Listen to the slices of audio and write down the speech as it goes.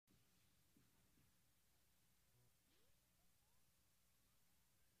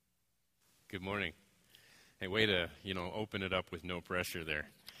Good morning. Hey, way to, open it up with no pressure there.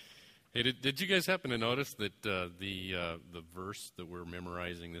 Hey, did you guys happen to notice that the verse that we're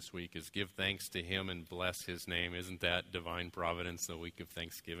memorizing this week is give thanks to him and bless his name? Isn't that divine providence, the week of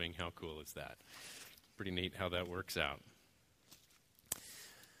Thanksgiving? How cool is that? Pretty neat how that works out.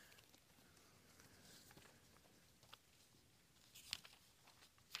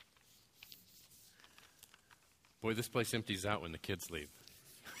 Boy, this place empties out when the kids leave.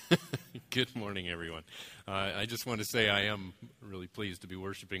 Good morning, everyone. I just want to say I am really pleased to be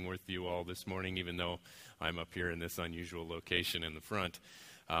worshiping with you all this morning, even though I'm up here in this unusual location in the front.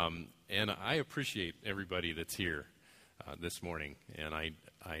 And I appreciate everybody that's here this morning. And I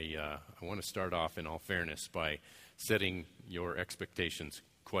want to start off, in all fairness, by setting your expectations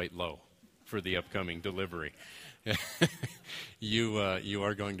quite low for the upcoming delivery. You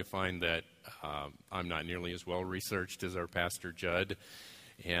are going to find that I'm not nearly as well researched as our Pastor Judd.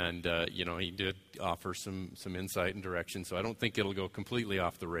 And, he did offer some insight and direction, so I don't think it'll go completely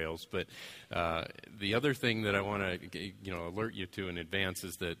off the rails. But the other thing that I want to, alert you to in advance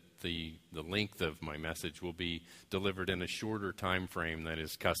is that the length of my message will be delivered in a shorter time frame than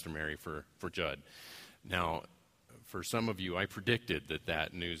is customary for Judd. Now, for some of you, I predicted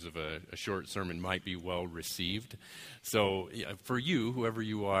that news of a short sermon might be well received. So for you, whoever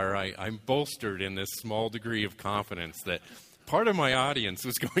you are, I'm bolstered in this small degree of confidence that part of my audience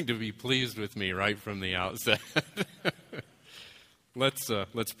is going to be pleased with me right from the outset.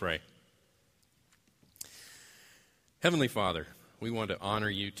 Let's pray. Heavenly Father, we want to honor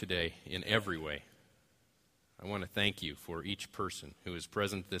you today in every way. I want to thank you for each person who is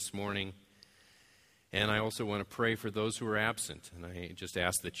present this morning. And I also want to pray for those who are absent. And I just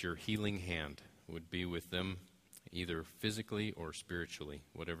ask that your healing hand would be with them, either physically or spiritually,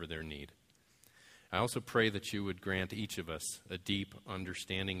 whatever their need. I also pray that you would grant each of us a deep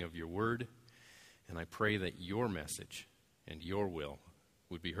understanding of your word, and I pray that your message and your will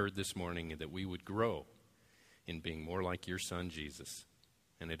would be heard this morning and that we would grow in being more like your Son, Jesus.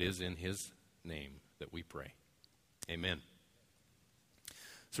 And it is in his name that we pray. Amen.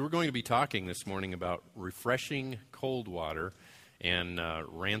 So we're going to be talking this morning about refreshing cold water and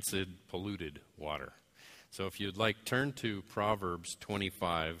rancid, polluted water. So if you'd like, turn to Proverbs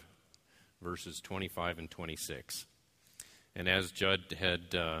 25, verses 25 and 26. And as Judd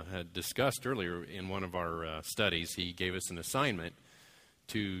had discussed earlier in one of our studies, he gave us an assignment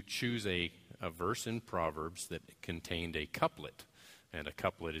to choose a verse in Proverbs that contained a couplet. And a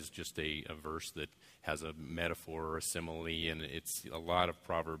couplet is just a verse that has a metaphor or a simile, and it's a lot of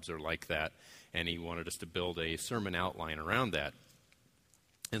Proverbs are like that. And he wanted us to build a sermon outline around that.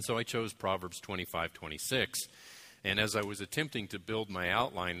 And so I chose Proverbs 25:26. And as I was attempting to build my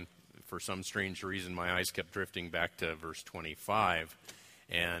outline, for some strange reason, my eyes kept drifting back to verse 25.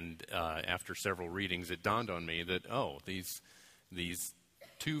 And after several readings, it dawned on me that, these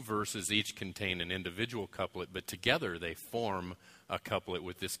two verses each contain an individual couplet, but together they form a couplet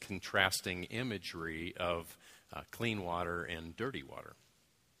with this contrasting imagery of clean water and dirty water.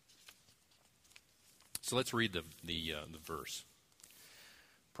 So let's read the verse.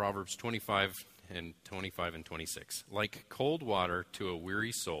 Proverbs 25 and 26. Like cold water to a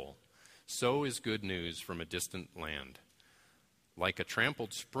weary soul, so is good news from a distant land. Like a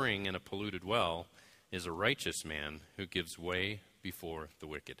trampled spring and a polluted well is a righteous man who gives way before the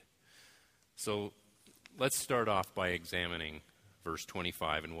wicked. So let's start off by examining verse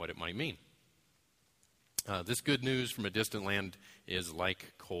 25 and what it might mean. This good news from a distant land is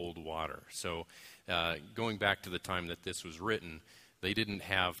like cold water. So going back to the time that this was written, they didn't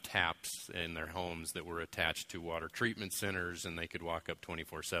have taps in their homes that were attached to water treatment centers, and they could walk up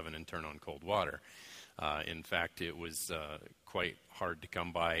 24/7 and turn on cold water. In fact, it was quite hard to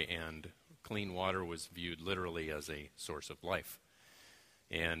come by, and clean water was viewed literally as a source of life.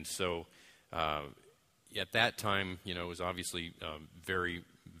 And so at that time, it was obviously very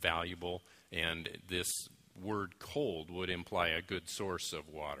valuable, and this word cold would imply a good source of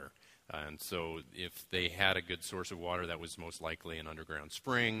water. And so if they had a good source of water, that was most likely an underground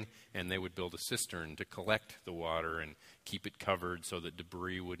spring, and they would build a cistern to collect the water and keep it covered so that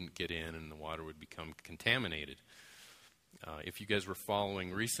debris wouldn't get in and the water would become contaminated. If you guys were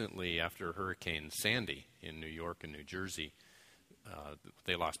following recently, after Hurricane Sandy in New York and New Jersey,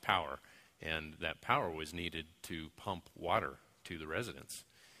 they lost power, and that power was needed to pump water to the residents.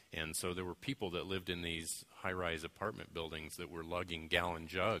 And so there were people that lived in these high-rise apartment buildings that were lugging gallon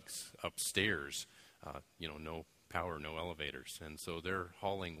jugs upstairs, no power, no elevators. And so they're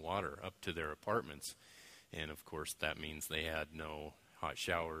hauling water up to their apartments. And, of course, that means they had no hot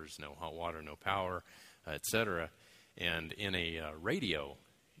showers, no hot water, no power, etc. And in a radio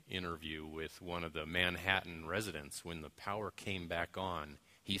interview with one of the Manhattan residents. When the power came back on,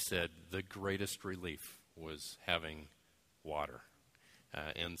 he said the greatest relief was having water.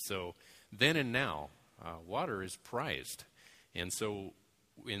 And so then and now, water is prized. And so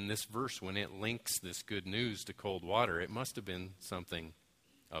in this verse, when it links this good news to cold water, it must have been something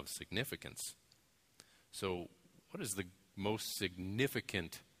of significance. So what is the most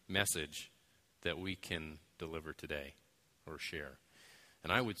significant message that we can deliver today or share?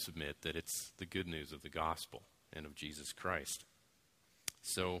 And I would submit that it's the good news of the gospel and of Jesus Christ.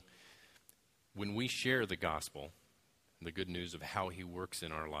 So when we share the gospel, the good news of how he works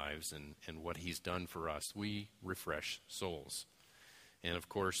in our lives and what he's done for us, we refresh souls. And of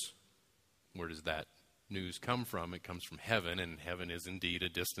course, where does that news come from? It comes from heaven, and heaven is indeed a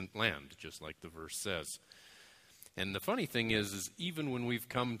distant land, just like the verse says. And the funny thing is even when we've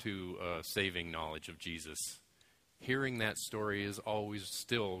come to a saving knowledge of Jesus, hearing that story is always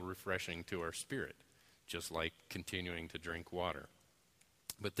still refreshing to our spirit, just like continuing to drink water.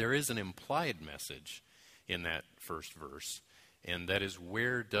 But there is an implied message in that first verse, and that is,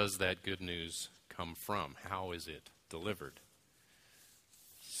 where does that good news come from? How is it delivered?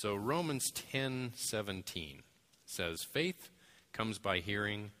 So Romans 10:17 says, faith comes by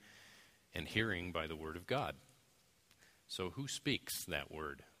hearing, and hearing by the word of God. So who speaks that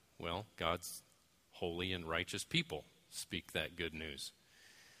word? Well, God's holy and righteous people speak that good news.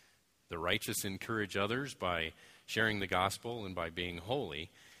 The righteous encourage others by sharing the gospel and by being holy.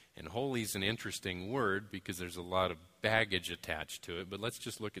 And holy is an interesting word because there's a lot of baggage attached to it, but let's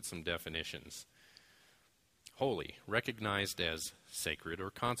just look at some definitions. Holy, recognized as sacred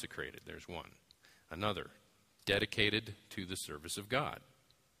or consecrated, there's one. Another, dedicated to the service of God.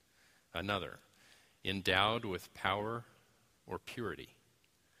 Another, endowed with power or purity.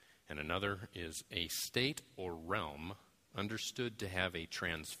 And another is a state or realm understood to have a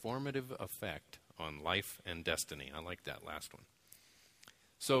transformative effect on life and destiny. I like that last one.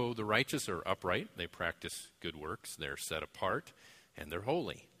 So the righteous are upright, they practice good works, they're set apart, and they're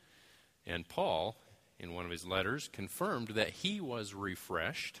holy. And Paul, in one of his letters, confirmed that he was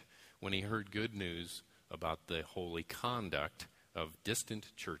refreshed when he heard good news about the holy conduct of distant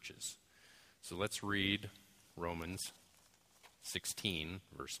churches. So let's read Romans 16,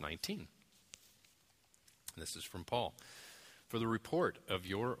 verse 19. This is from Paul. For the report of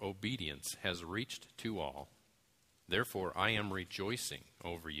your obedience has reached to all. Therefore, I am rejoicing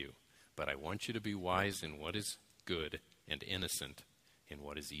over you, but I want you to be wise in what is good and innocent in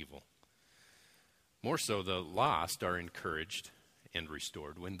what is evil. More so, the lost are encouraged and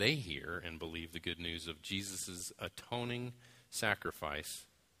restored when they hear and believe the good news of Jesus' atoning sacrifice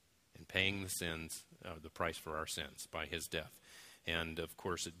and paying the price for our sins by his death. And, of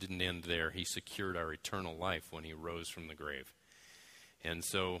course, it didn't end there. He secured our eternal life when he rose from the grave. And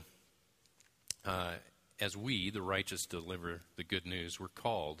so, as we, the righteous, deliver the good news, we're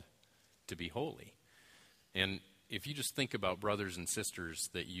called to be holy. And if you just think about brothers and sisters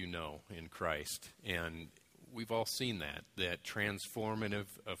that you know in Christ, and we've all seen that transformative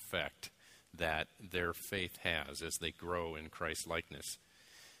effect that their faith has as they grow in Christ's likeness.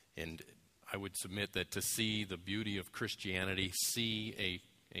 And I would submit that to see the beauty of Christianity, see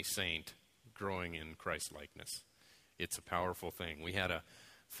a saint growing in Christ's likeness, it's a powerful thing. We had a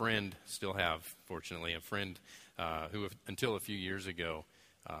friend, still have, fortunately, a friend who, until a few years ago,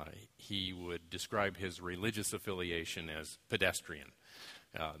 he would describe his religious affiliation as pedestrian.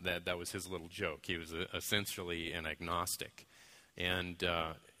 That was his little joke. He was essentially an agnostic. And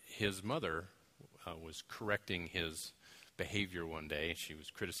his mother was correcting his behavior one day. She was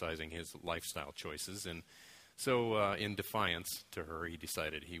criticizing his lifestyle choices. And so in defiance to her, he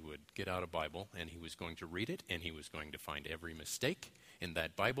decided he would get out a Bible and he was going to read it and he was going to find every mistake in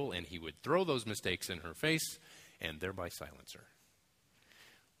that Bible and he would throw those mistakes in her face and thereby silence her.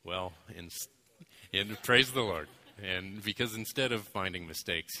 Well, and praise the Lord. And because instead of finding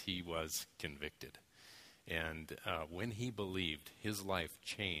mistakes, he was convicted. And when he believed, his life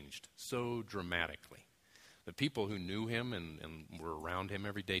changed so dramatically. The people who knew him and were around him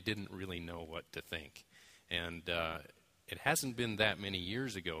every day didn't really know what to think. And it hasn't been that many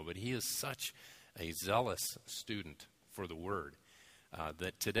years ago, but he is such a zealous student for the Word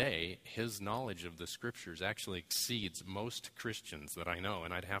that today his knowledge of the Scriptures actually exceeds most Christians that I know.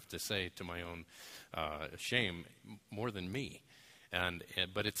 And I'd have to say, to my own shame, more than me.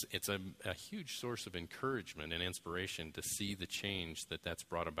 But it's a huge source of encouragement and inspiration to see the change that's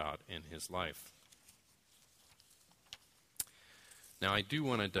brought about in his life. Now, I do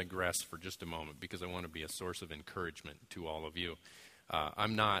want to digress for just a moment because I want to be a source of encouragement to all of you.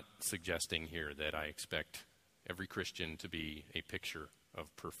 I'm not suggesting here that I expect every Christian to be a picture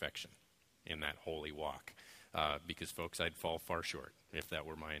of perfection in that holy walk. Because, folks, I'd fall far short if that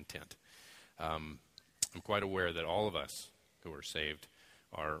were my intent. I'm quite aware that all of us who are saved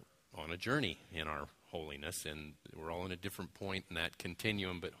are on a journey in our holiness, and we're all in a different point in that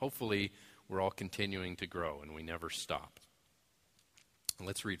continuum, but hopefully we're all continuing to grow and we never stop.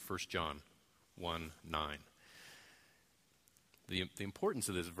 Let's read 1 John 1:9. The importance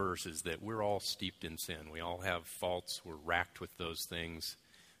of this verse is that we're all steeped in sin. We all have faults. We're racked with those things,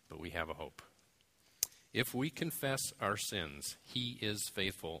 but we have a hope. If we confess our sins, he is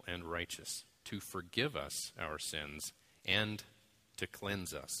faithful and righteous to forgive us our sins and to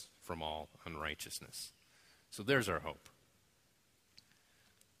cleanse us from all unrighteousness. So there's our hope.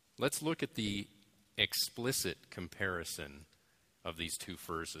 Let's look at the explicit comparison of these two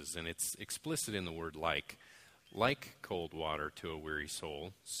verses, and it's explicit in the word like. Like cold water to a weary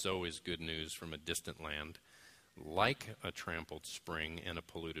soul, so is good news from a distant land. Like a trampled spring and a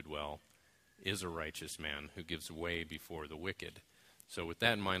polluted well is a righteous man who gives way before the wicked. So with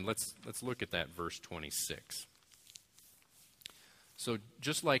that in mind, let's look at that verse 26. So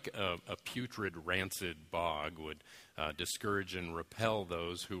just like a putrid, rancid bog would discourage and repel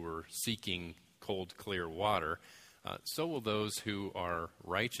those who were seeking cold, clear water, so will those who are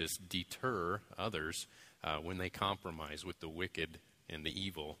righteous deter others when they compromise with the wicked and the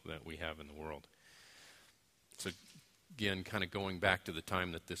evil that we have in the world. So again, kind of going back to the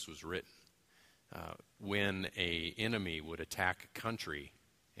time that this was written, when an enemy would attack a country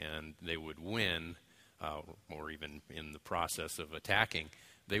and they would win, or even in the process of attacking,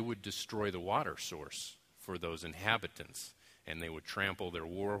 they would destroy the water source for those inhabitants. And they would trample their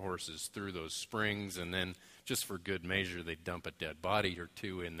war horses through those springs, and then just for good measure, they'd dump a dead body or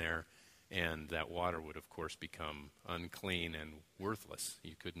two in there, and that water would, of course, become unclean and worthless.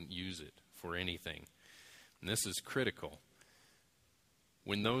 You couldn't use it for anything. And this is critical.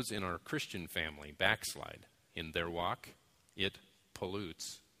 When those in our Christian family backslide in their walk, it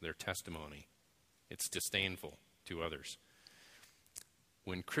pollutes their testimony. It's disdainful to others.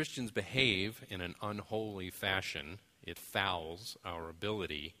 When Christians behave in an unholy fashion, it fouls our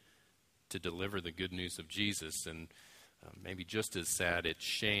ability to deliver the good news of Jesus, and maybe just as sad, it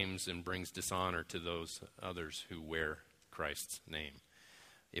shames and brings dishonor to those others who wear Christ's name.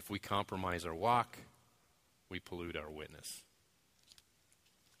 If we compromise our walk, we pollute our witness.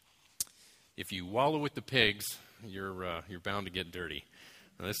 If you wallow with the pigs, you're bound to get dirty.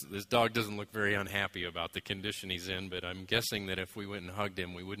 Now, this dog doesn't look very unhappy about the condition he's in, but I'm guessing that if we went and hugged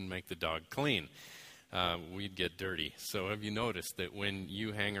him, we wouldn't make the dog clean. We'd get dirty. So have you noticed that when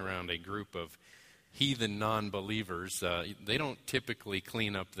you hang around a group of heathen non-believers, they don't typically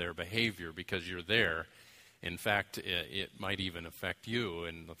clean up their behavior because you're there. In fact, it might even affect you.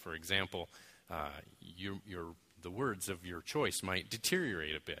 And for example, the words of your choice might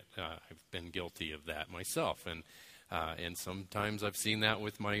deteriorate a bit. I've been guilty of that myself. And sometimes I've seen that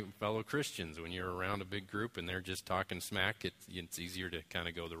with my fellow Christians. When you're around a big group and they're just talking smack, it's easier to kind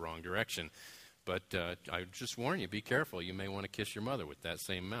of go the wrong direction. But I just warn you, be careful. You may want to kiss your mother with that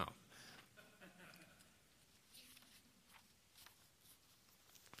same mouth.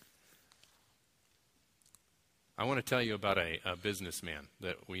 I want to tell you about a businessman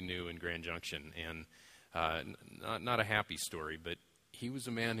that we knew in Grand Junction, and not a happy story, but he was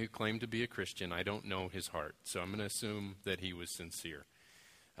a man who claimed to be a Christian. I don't know his heart, so I'm going to assume that he was sincere.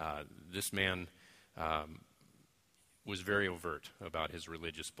 This man was very overt about his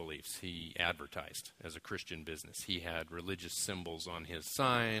religious beliefs. He advertised as a Christian business. He had religious symbols on his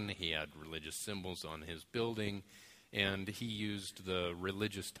sign. He had religious symbols on his building, and he used the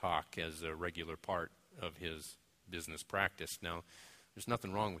religious talk as a regular part of his business practice. Now, there's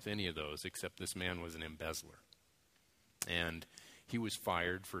nothing wrong with any of those, except this man was an embezzler. And he was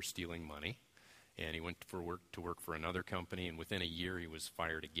fired for stealing money, and he went to work for another company, and within a year he was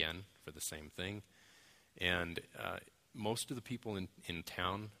fired again for the same thing. And most of the people in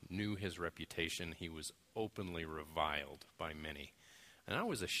town knew his reputation. He was openly reviled by many. And I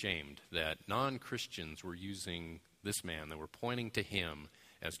was ashamed that non-Christians were using this man, that were pointing to him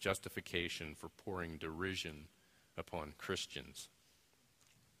as justification for pouring derision upon Christians.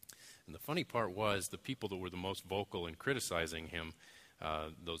 And the funny part was the people that were the most vocal in criticizing him,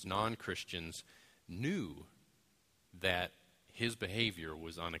 those non-Christians, knew that his behavior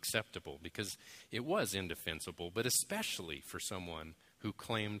was unacceptable because it was indefensible, but especially for someone who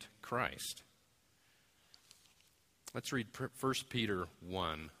claimed Christ. Let's read 1 Peter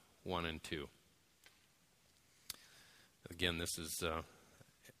 1 and 2. Again, this is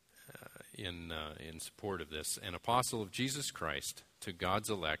in support of this. An apostle of Jesus Christ to God's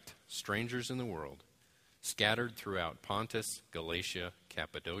elect, strangers in the world, scattered throughout Pontus, Galatia,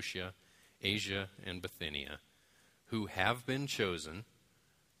 Cappadocia, Asia, and Bithynia, who have been chosen,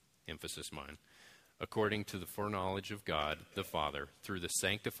 emphasis mine, according to the foreknowledge of God the Father, through the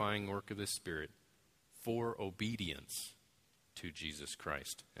sanctifying work of the Spirit, for obedience to Jesus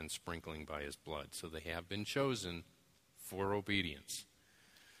Christ and sprinkling by his blood. So they have been chosen for obedience.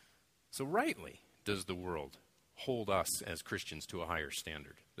 So rightly does the world hold us as Christians to a higher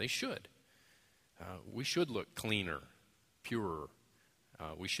standard. They should. We should look cleaner, purer.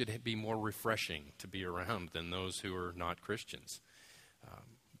 We should be more refreshing to be around than those who are not Christians.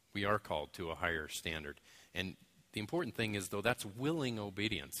 We are called to a higher standard. And the important thing is, though, that's willing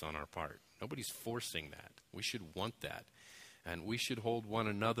obedience on our part. Nobody's forcing that. We should want that. And we should hold one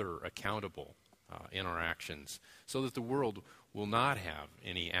another accountable in our actions so that the world will not have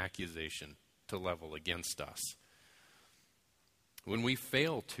any accusation to level against us. When we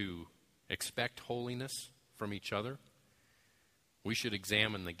fail to expect holiness from each other, we should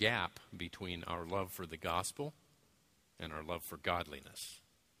examine the gap between our love for the gospel and our love for godliness.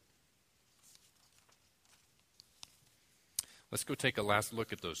 Let's go take a last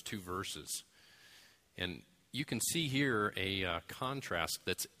look at those two verses. And you can see here a contrast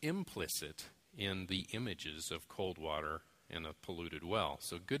that's implicit in the images of cold water and a polluted well.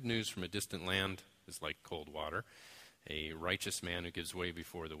 So good news from a distant land is like cold water. A righteous man who gives way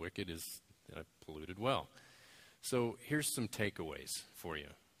before the wicked is a polluted well. So here's some takeaways for you.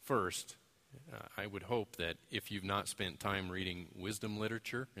 First, I would hope that if you've not spent time reading wisdom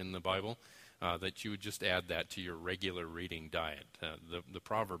literature in the Bible, that you would just add that to your regular reading diet. The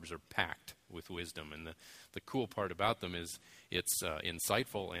Proverbs are packed with wisdom, and the cool part about them is it's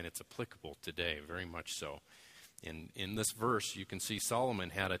insightful and it's applicable today, very much so. In this verse, you can see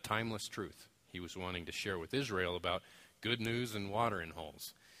Solomon had a timeless truth he was wanting to share with Israel about good news and watering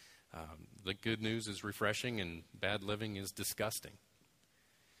holes. The good news is refreshing and bad living is disgusting.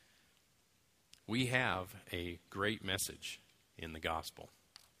 We have a great message in the gospel.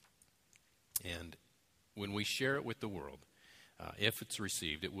 And when we share it with the world, if it's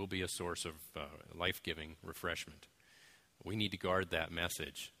received, it will be a source of life-giving refreshment. We need to guard that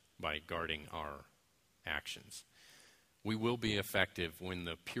message by guarding our actions. We will be effective when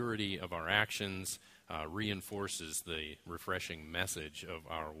the purity of our actions reinforces the refreshing message of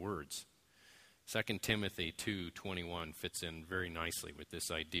our words. 2 Timothy 2:21 fits in very nicely with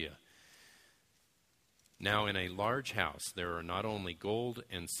this idea. Now in a large house there are not only gold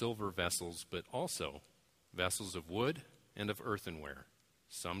and silver vessels, but also vessels of wood and of earthenware,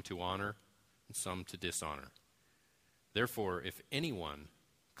 some to honor and some to dishonor. Therefore, if anyone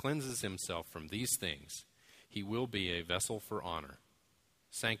cleanses himself from these things, he will be a vessel for honor,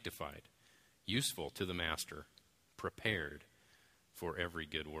 sanctified, useful to the master, prepared for every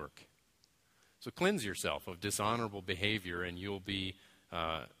good work. So cleanse yourself of dishonorable behavior and you'll be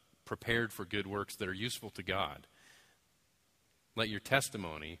prepared for good works that are useful to God. Let your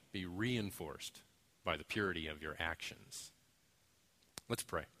testimony be reinforced by the purity of your actions. Let's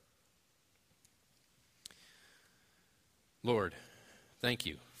pray. Lord, thank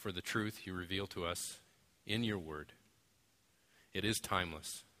you for the truth you reveal to us in your word. It is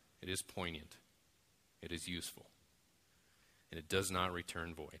timeless, it is poignant, it is useful, and it does not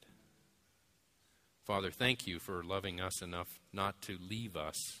return void. Father, thank you for loving us enough not to leave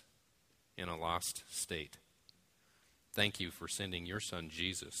us in a lost state. Thank you for sending your Son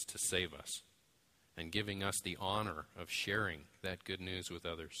Jesus to save us and giving us the honor of sharing that good news with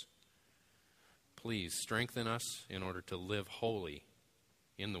others. Please strengthen us in order to live holy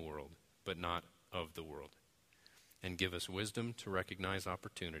in the world, but not of the world. And give us wisdom to recognize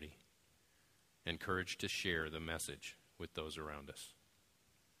opportunity and courage to share the message with those around us.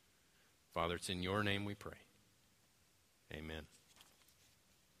 Father, it's in your name we pray. Amen.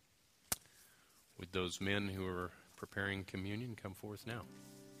 Would those men who are preparing communion come forth now?